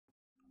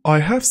I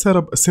have set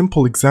up a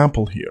simple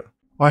example here.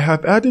 I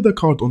have added a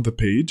card on the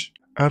page,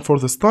 and for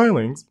the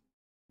stylings,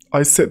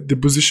 I set the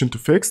position to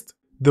fixed,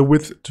 the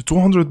width to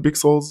 200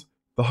 pixels,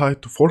 the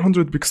height to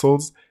 400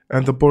 pixels,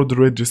 and the border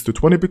radius to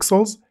 20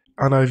 pixels,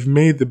 and I've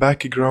made the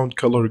background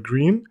color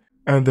green,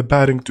 and the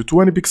padding to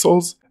 20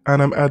 pixels,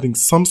 and I'm adding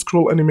some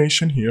scroll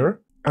animation here,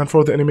 and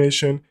for the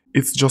animation,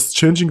 it's just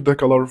changing the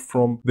color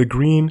from the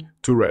green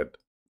to red.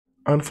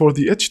 And for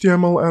the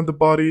HTML and the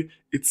body,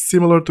 it's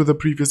similar to the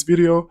previous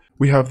video.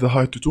 We have the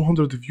height to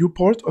 200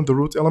 viewport on the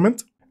root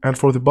element, and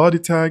for the body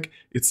tag,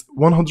 it's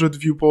 100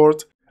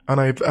 viewport,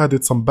 and I've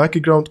added some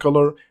background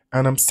color,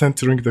 and I'm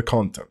centering the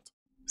content.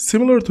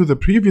 Similar to the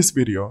previous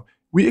video,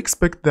 we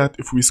expect that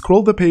if we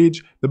scroll the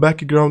page, the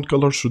background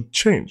color should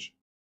change.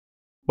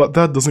 But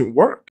that doesn't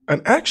work.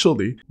 And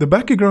actually, the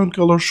background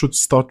color should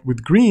start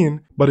with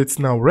green, but it's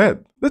now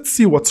red. Let's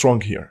see what's wrong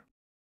here.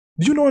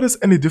 Do you notice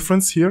any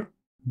difference here?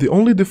 The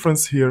only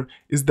difference here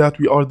is that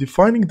we are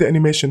defining the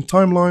animation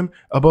timeline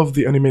above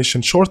the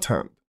animation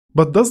shorthand.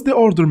 But does the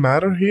order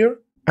matter here?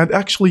 And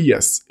actually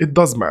yes, it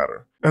does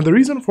matter. And the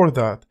reason for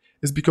that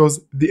is because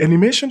the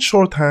animation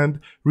shorthand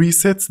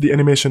resets the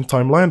animation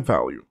timeline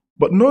value.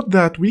 But note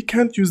that we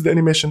can't use the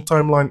animation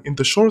timeline in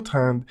the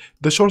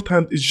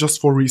shorthand is just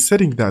for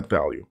resetting that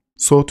value.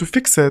 So to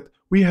fix it,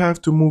 we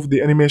have to move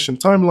the animation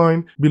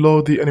timeline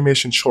below the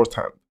animation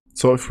shorthand.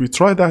 So if we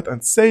try that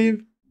and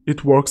save,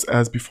 it works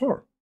as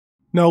before.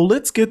 Now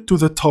let's get to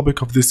the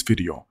topic of this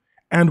video,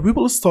 and we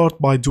will start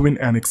by doing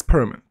an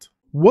experiment.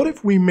 What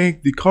if we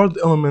make the card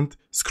element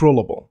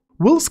scrollable?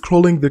 Will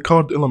scrolling the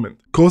card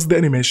element cause the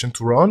animation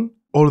to run,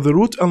 or the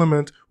root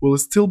element will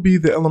still be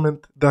the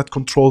element that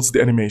controls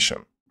the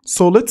animation?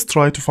 So let's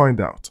try to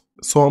find out.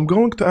 So I'm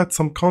going to add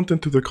some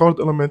content to the card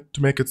element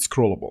to make it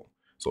scrollable.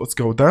 So let's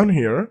go down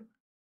here,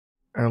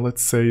 and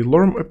let's say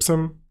lorem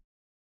ipsum,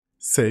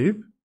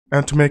 save,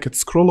 and to make it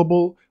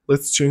scrollable,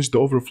 let's change the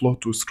overflow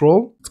to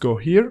scroll. Let's go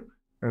here,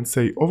 and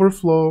say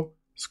overflow,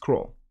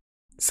 scroll,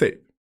 save.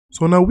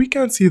 So now we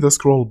can see the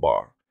scroll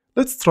bar.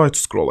 Let's try to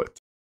scroll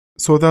it.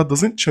 So that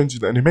doesn't change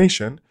the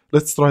animation.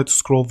 Let's try to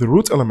scroll the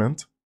root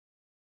element.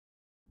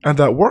 And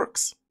that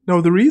works.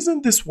 Now the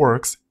reason this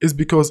works is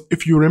because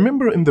if you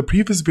remember in the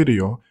previous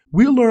video,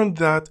 we learned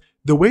that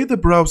the way the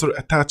browser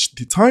attached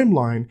the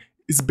timeline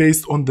is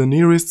based on the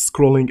nearest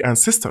scrolling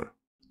ancestor.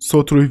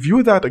 So to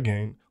review that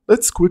again,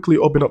 let's quickly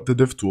open up the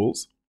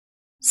DevTools.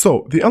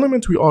 So the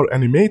element we are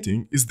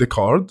animating is the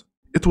card.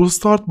 It will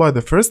start by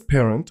the first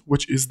parent,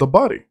 which is the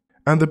body.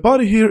 And the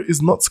body here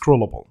is not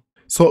scrollable.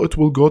 So it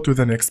will go to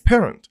the next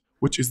parent,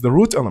 which is the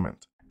root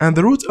element. And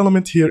the root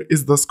element here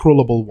is the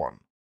scrollable one.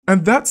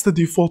 And that's the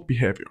default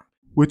behavior,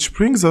 which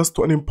brings us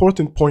to an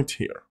important point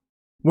here.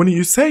 When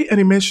you say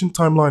animation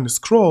timeline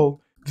scroll,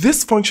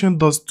 this function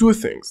does two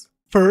things.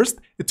 First,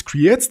 it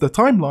creates the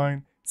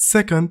timeline.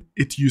 Second,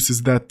 it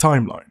uses that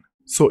timeline.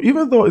 So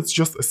even though it's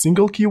just a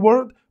single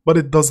keyword, but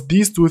it does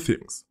these two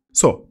things.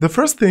 So the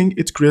first thing,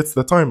 it creates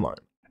the timeline,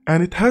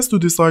 and it has to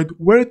decide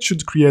where it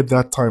should create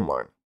that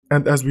timeline.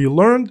 And as we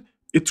learned,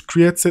 it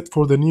creates it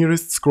for the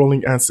nearest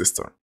scrolling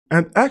ancestor.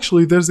 And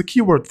actually there's a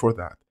keyword for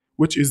that,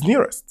 which is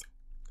nearest.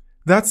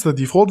 That's the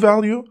default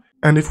value,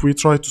 and if we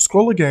try to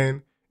scroll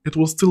again, it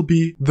will still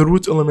be the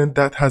root element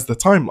that has the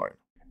timeline.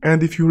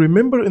 And if you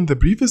remember in the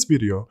previous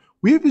video,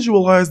 we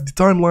visualized the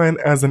timeline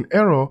as an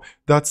arrow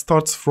that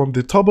starts from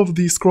the top of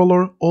the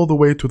scroller all the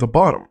way to the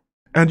bottom.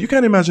 And you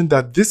can imagine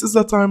that this is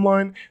a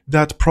timeline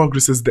that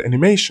progresses the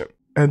animation.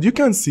 And you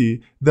can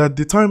see that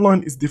the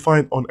timeline is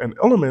defined on an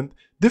element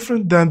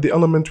different than the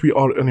element we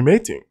are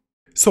animating.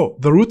 So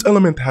the root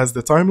element has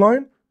the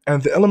timeline,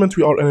 and the element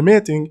we are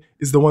animating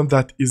is the one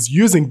that is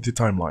using the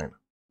timeline.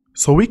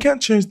 So we can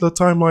change the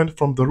timeline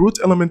from the root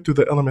element to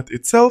the element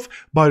itself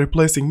by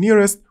replacing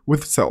nearest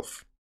with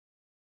self.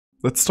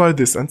 Let's try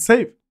this and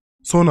save.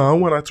 So now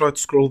when I try to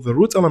scroll the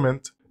root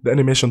element, the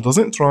animation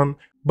doesn't run,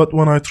 but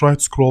when I try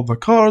to scroll the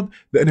card,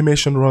 the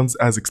animation runs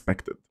as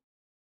expected.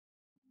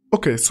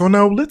 Okay, so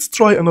now let's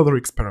try another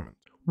experiment.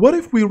 What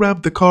if we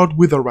wrap the card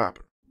with a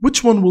wrapper?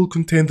 Which one will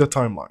contain the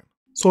timeline?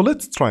 So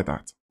let's try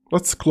that.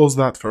 Let's close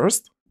that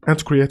first. And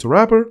to create a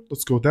wrapper,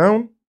 let's go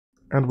down,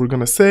 and we're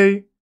gonna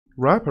say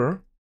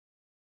wrapper,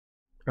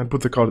 and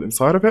put the card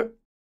inside of it.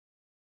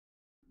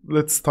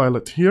 Let's style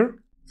it here,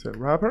 say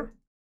wrapper.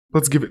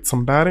 Let's give it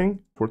some padding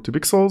for 2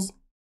 pixels.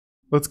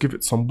 Let's give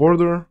it some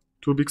border,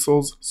 2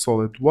 pixels,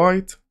 solid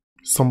white,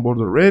 some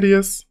border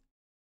radius,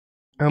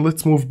 and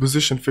let's move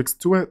position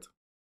fixed to it.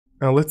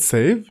 And let's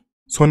save.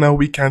 So now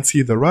we can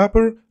see the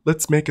wrapper.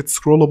 Let's make it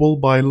scrollable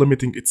by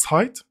limiting its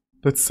height.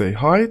 Let's say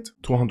height,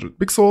 200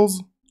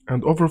 pixels,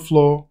 and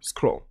overflow,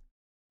 scroll.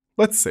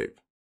 Let's save.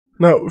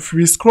 Now, if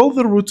we scroll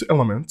the root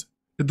element,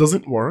 it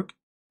doesn't work.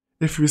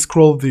 If we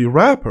scroll the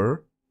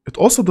wrapper, it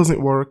also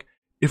doesn't work.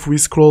 If we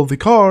scroll the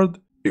card,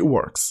 it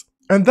works.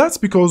 And that's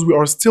because we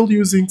are still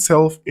using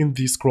self in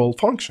the scroll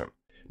function.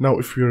 Now,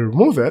 if we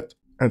remove it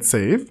and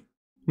save,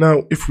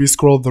 now if we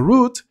scroll the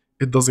root,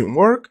 it doesn't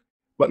work.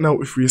 But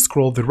now if we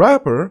scroll the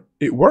wrapper,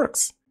 it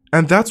works.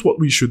 And that's what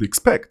we should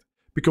expect.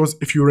 Because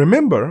if you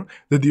remember,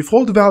 the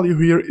default value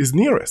here is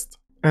nearest.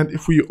 And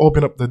if we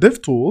open up the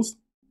DevTools,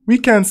 we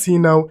can see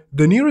now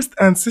the nearest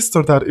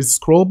ancestor that is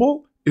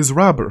scrollable is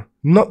wrapper,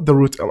 not the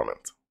root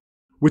element.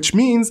 Which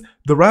means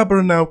the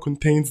wrapper now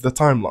contains the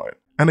timeline.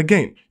 And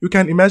again, you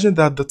can imagine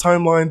that the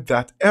timeline,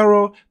 that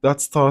arrow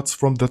that starts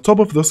from the top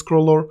of the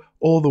scroller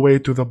all the way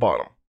to the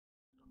bottom.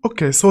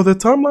 Okay, so the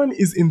timeline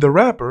is in the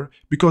wrapper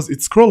because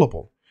it's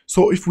scrollable.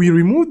 So if we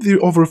remove the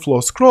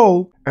overflow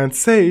scroll and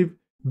save,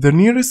 the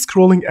nearest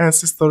scrolling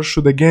ancestor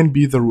should again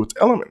be the root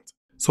element.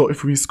 So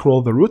if we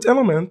scroll the root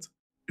element,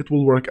 it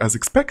will work as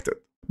expected.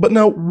 But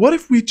now, what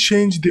if we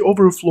change the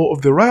overflow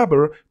of the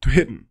wrapper to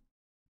hidden?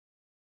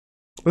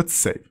 Let's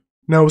save.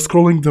 Now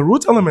scrolling the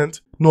root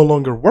element no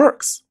longer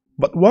works.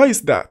 But why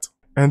is that?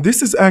 And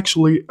this is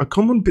actually a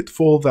common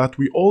pitfall that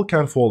we all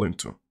can fall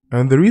into.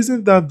 And the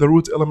reason that the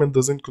root element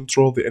doesn't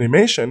control the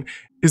animation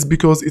is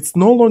because it's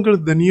no longer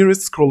the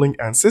nearest scrolling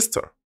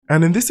ancestor.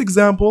 And in this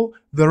example,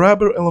 the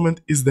wrapper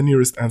element is the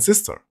nearest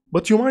ancestor.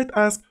 But you might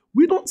ask,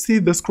 we don't see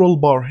the scroll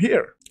bar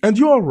here. And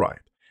you are right.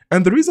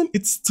 And the reason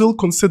it's still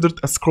considered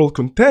a scroll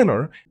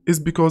container is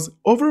because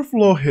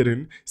overflow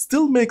hidden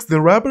still makes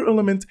the wrapper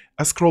element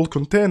a scroll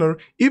container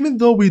even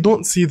though we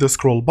don't see the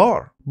scroll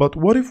bar. But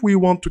what if we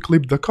want to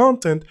clip the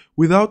content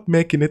without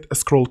making it a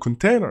scroll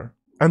container?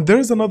 And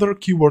there's another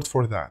keyword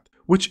for that,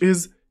 which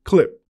is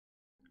clip.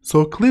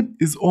 So clip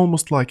is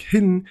almost like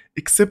hidden,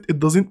 except it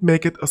doesn't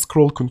make it a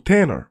scroll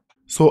container.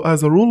 So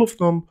as a rule of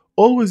thumb,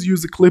 always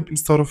use a clip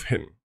instead of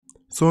hidden.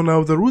 So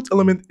now the root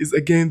element is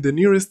again the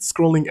nearest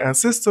scrolling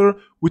ancestor,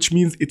 which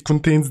means it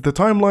contains the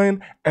timeline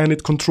and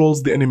it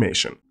controls the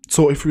animation.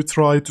 So if we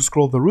try to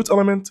scroll the root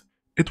element,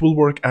 it will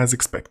work as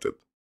expected.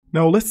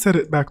 Now let's set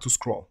it back to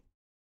scroll.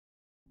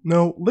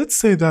 Now let's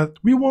say that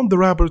we want the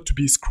wrapper to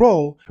be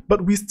scroll,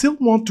 but we still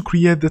want to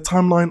create the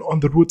timeline on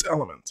the root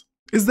element.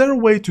 Is there a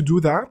way to do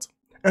that?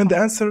 And the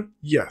answer,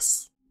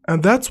 yes.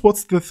 And that's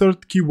what's the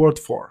third keyword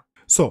for.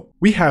 So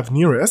we have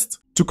nearest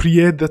to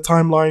create the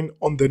timeline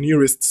on the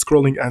nearest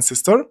scrolling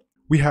ancestor.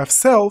 We have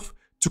self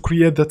to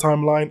create the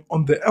timeline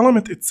on the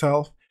element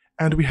itself.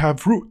 And we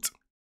have root.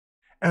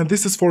 And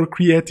this is for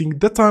creating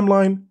the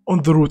timeline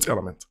on the root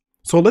element.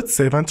 So let's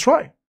save and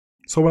try.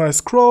 So when I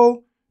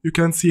scroll, you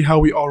can see how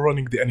we are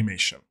running the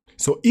animation.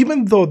 So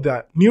even though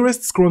the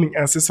nearest scrolling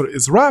ancestor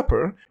is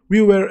wrapper,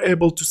 we were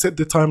able to set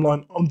the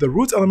timeline on the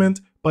root element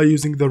by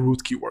using the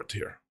root keyword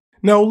here.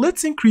 Now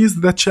let's increase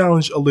the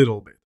challenge a little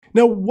bit.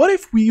 Now what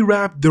if we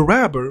wrap the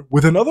wrapper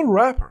with another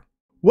wrapper?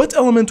 What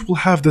element will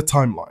have the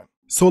timeline?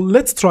 So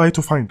let's try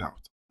to find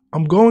out.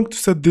 I'm going to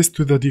set this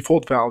to the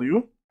default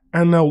value.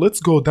 And now let's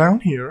go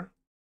down here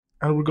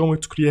and we're going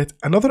to create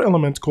another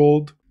element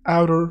called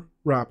outer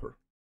wrapper.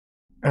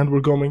 And we're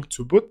going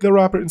to put the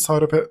wrapper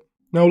inside of it.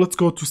 Now let's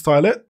go to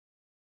style it.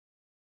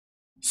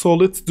 So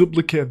let's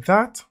duplicate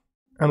that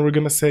and we're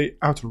gonna say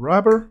outer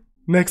wrapper.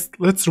 Next,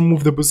 let's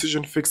remove the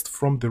position fixed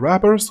from the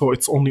wrapper so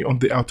it's only on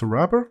the outer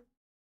wrapper.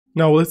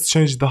 Now let's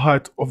change the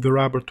height of the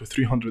wrapper to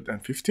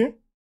 350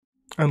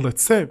 and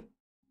let's save.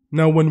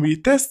 Now when we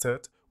test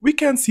it, we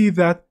can see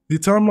that the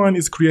timeline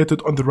is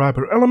created on the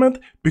wrapper element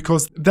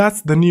because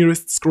that's the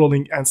nearest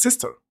scrolling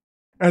ancestor.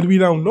 And we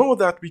now know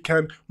that we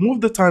can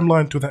move the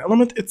timeline to the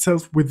element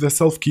itself with the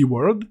self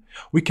keyword,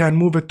 we can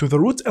move it to the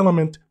root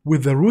element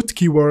with the root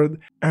keyword,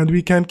 and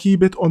we can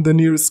keep it on the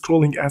nearest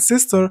scrolling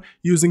ancestor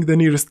using the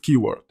nearest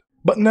keyword.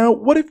 But now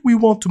what if we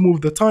want to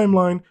move the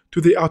timeline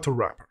to the outer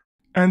wrapper?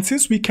 And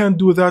since we can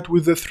do that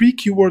with the 3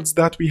 keywords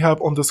that we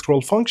have on the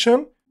scroll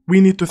function,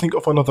 we need to think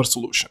of another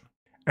solution.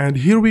 And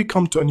here we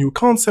come to a new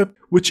concept,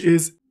 which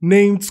is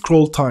named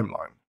scroll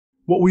timeline.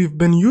 What we've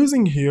been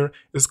using here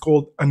is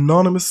called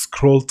anonymous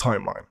scroll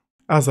timeline.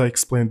 As I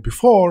explained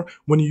before,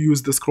 when you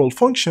use the scroll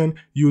function,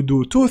 you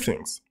do 2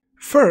 things.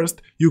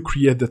 First, you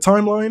create the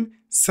timeline.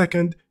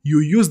 Second, you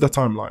use the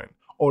timeline.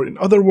 Or in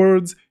other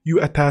words,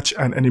 you attach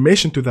an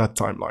animation to that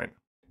timeline.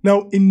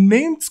 Now, in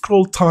named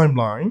scroll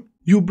timeline,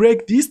 you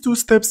break these 2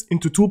 steps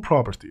into 2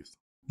 properties.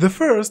 The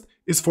first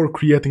is for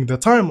creating the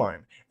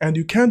timeline, and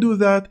you can do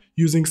that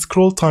using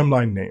scroll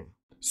timeline name.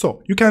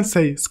 So you can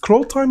say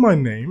scroll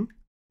timeline name,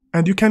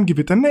 and you can give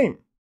it a name.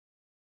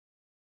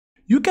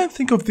 You can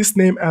think of this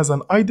name as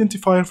an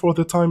identifier for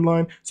the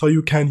timeline, so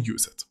you can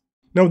use it.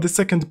 Now the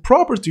second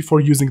property for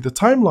using the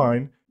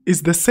timeline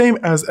is the same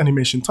as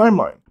animation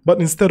timeline, but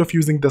instead of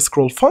using the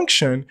scroll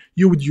function,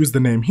 you would use the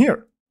name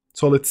here.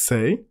 So let's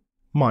say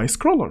my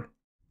scroller.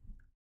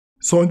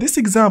 So in this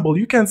example,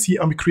 you can see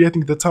I'm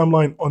creating the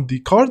timeline on the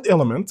card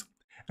element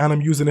and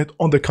I'm using it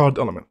on the card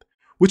element,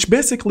 which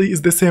basically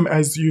is the same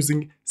as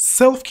using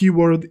self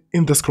keyword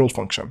in the scroll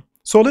function.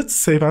 So let's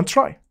save and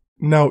try.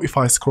 Now if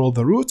I scroll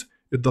the root,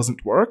 it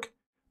doesn't work.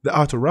 The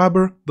outer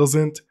wrapper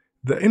doesn't.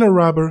 The inner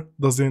wrapper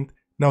doesn't.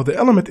 Now the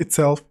element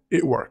itself,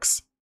 it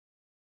works.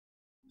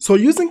 So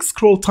using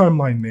scroll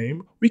timeline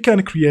name, we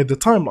can create the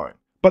timeline.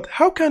 But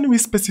how can we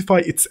specify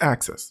its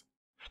access?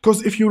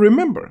 Because if you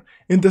remember,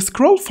 in the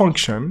scroll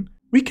function,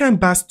 we can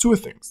pass 2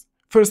 things.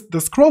 First, the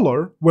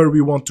scroller, where we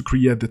want to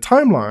create the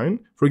timeline,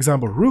 for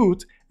example,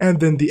 root,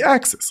 and then the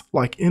axis,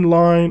 like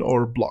inline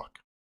or block.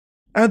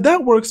 And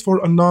that works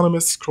for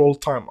anonymous scroll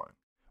timeline.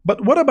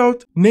 But what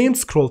about named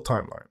scroll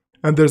timeline?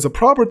 And there's a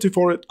property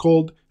for it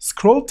called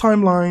scroll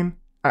timeline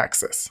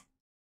axis.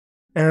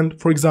 And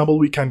for example,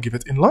 we can give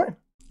it inline.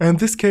 And in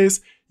this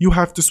case, you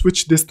have to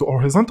switch this to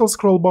horizontal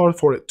scroll bar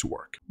for it to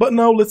work. But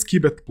now let's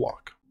keep it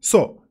block.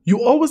 So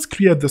you always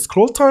create the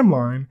scroll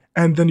timeline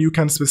and then you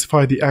can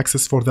specify the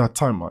axis for that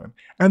timeline.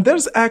 And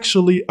there's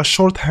actually a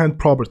shorthand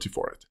property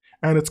for it.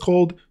 And it's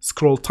called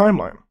scroll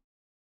timeline,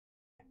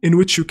 in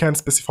which you can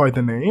specify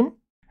the name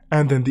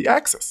and then the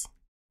axis.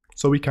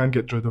 So we can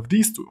get rid of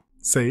these two.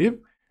 Save,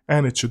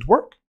 and it should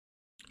work.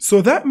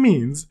 So that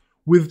means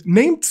with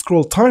named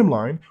scroll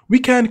timeline, we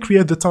can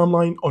create the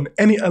timeline on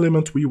any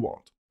element we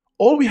want.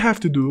 All we have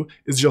to do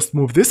is just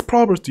move this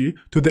property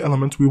to the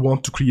element we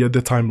want to create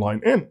the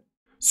timeline in.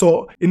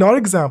 So in our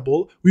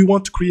example, we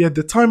want to create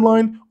the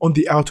timeline on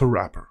the outer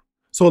wrapper.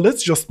 So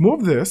let's just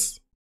move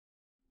this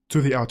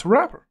to the outer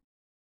wrapper.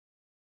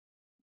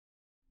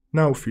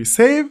 Now if we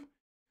save,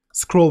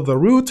 scroll the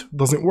root,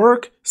 doesn't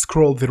work,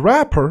 scroll the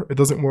wrapper, it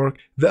doesn't work,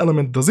 the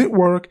element doesn't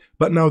work,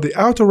 but now the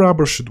outer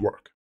wrapper should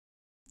work.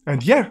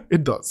 And yeah,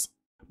 it does.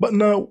 But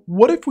now,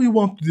 what if we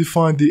want to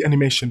define the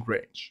animation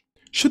range?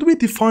 Should we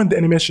define the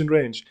animation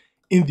range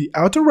in the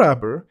outer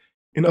wrapper,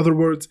 in other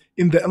words,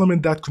 in the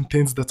element that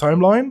contains the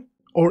timeline,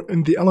 or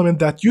in the element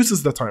that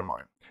uses the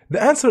timeline?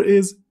 The answer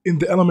is in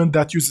the element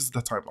that uses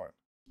the timeline.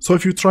 So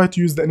if you try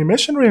to use the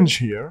animation range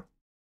here,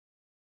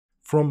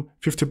 from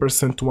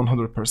 50% to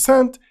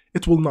 100%,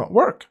 it will not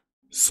work.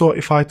 So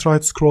if I try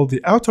to scroll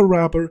the outer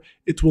wrapper,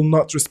 it will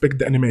not respect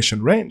the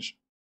animation range.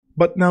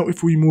 But now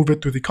if we move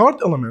it to the card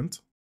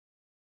element,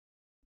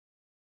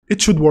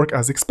 it should work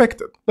as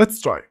expected.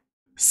 Let's try.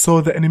 So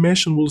the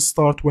animation will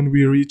start when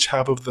we reach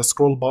half of the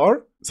scroll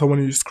bar. So when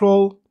you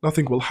scroll,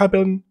 nothing will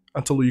happen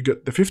until you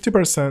get the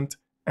 50%,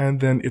 and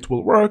then it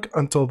will work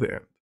until the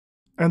end.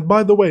 And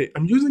by the way,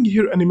 I'm using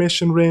here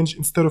animation range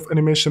instead of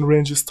animation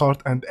range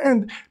start and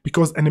end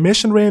because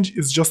animation range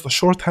is just a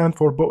shorthand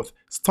for both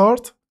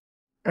start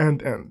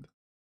and end.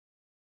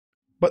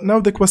 But now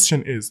the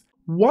question is,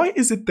 why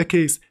is it the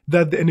case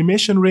that the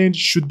animation range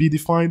should be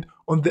defined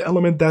on the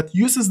element that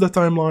uses the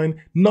timeline,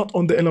 not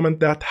on the element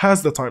that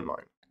has the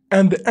timeline?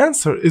 And the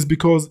answer is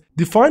because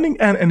defining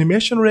an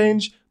animation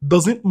range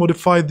doesn't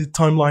modify the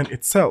timeline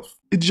itself.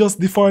 It just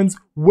defines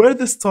where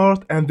the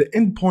start and the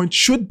end point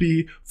should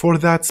be for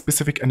that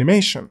specific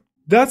animation.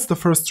 That's the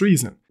first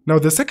reason. Now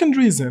the second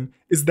reason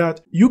is that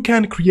you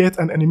can create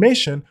an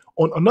animation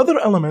on another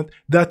element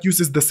that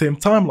uses the same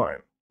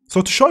timeline.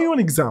 So to show you an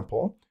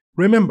example,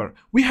 remember,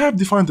 we have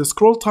defined the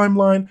scroll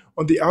timeline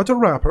on the outer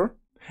wrapper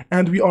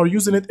and we are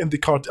using it in the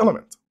card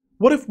element.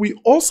 What if we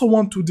also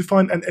want to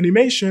define an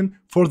animation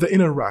for the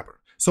inner wrapper?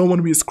 So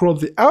when we scroll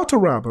the outer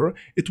wrapper,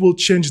 it will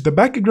change the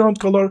background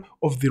color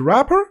of the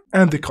wrapper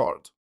and the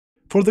card.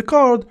 For the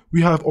card,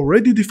 we have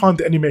already defined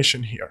the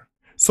animation here.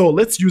 So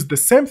let's use the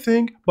same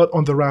thing, but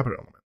on the wrapper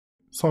element.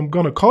 So I'm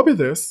gonna copy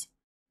this,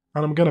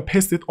 and I'm gonna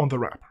paste it on the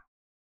wrapper.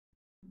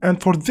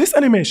 And for this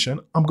animation,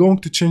 I'm going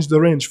to change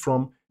the range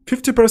from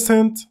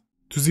 50%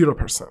 to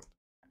 0%.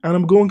 And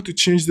I'm going to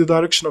change the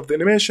direction of the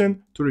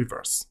animation to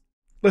reverse.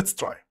 Let's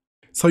try.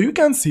 So you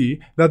can see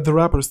that the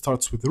wrapper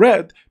starts with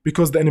red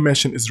because the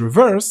animation is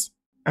reverse,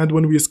 and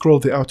when we scroll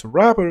the outer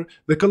wrapper,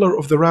 the color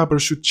of the wrapper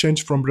should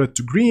change from red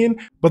to green,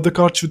 but the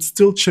card should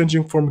still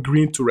changing from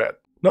green to red.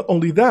 Not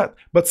only that,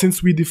 but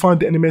since we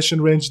defined the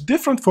animation range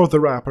different for the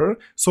wrapper,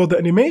 so the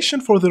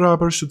animation for the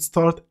wrapper should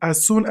start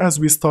as soon as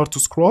we start to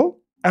scroll,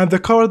 and the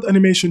card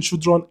animation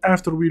should run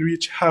after we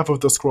reach half of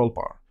the scroll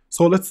bar.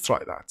 So let's try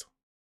that.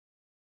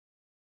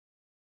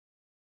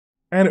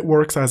 And it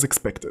works as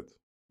expected.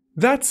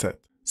 That's it.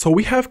 So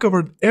we have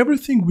covered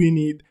everything we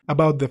need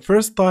about the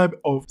first type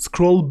of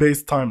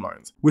scroll-based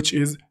timelines, which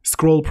is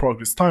scroll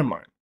progress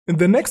timeline. In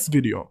the next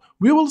video,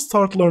 we will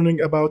start learning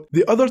about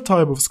the other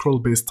type of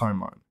scroll-based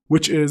timeline,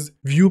 which is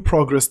view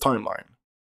progress timeline.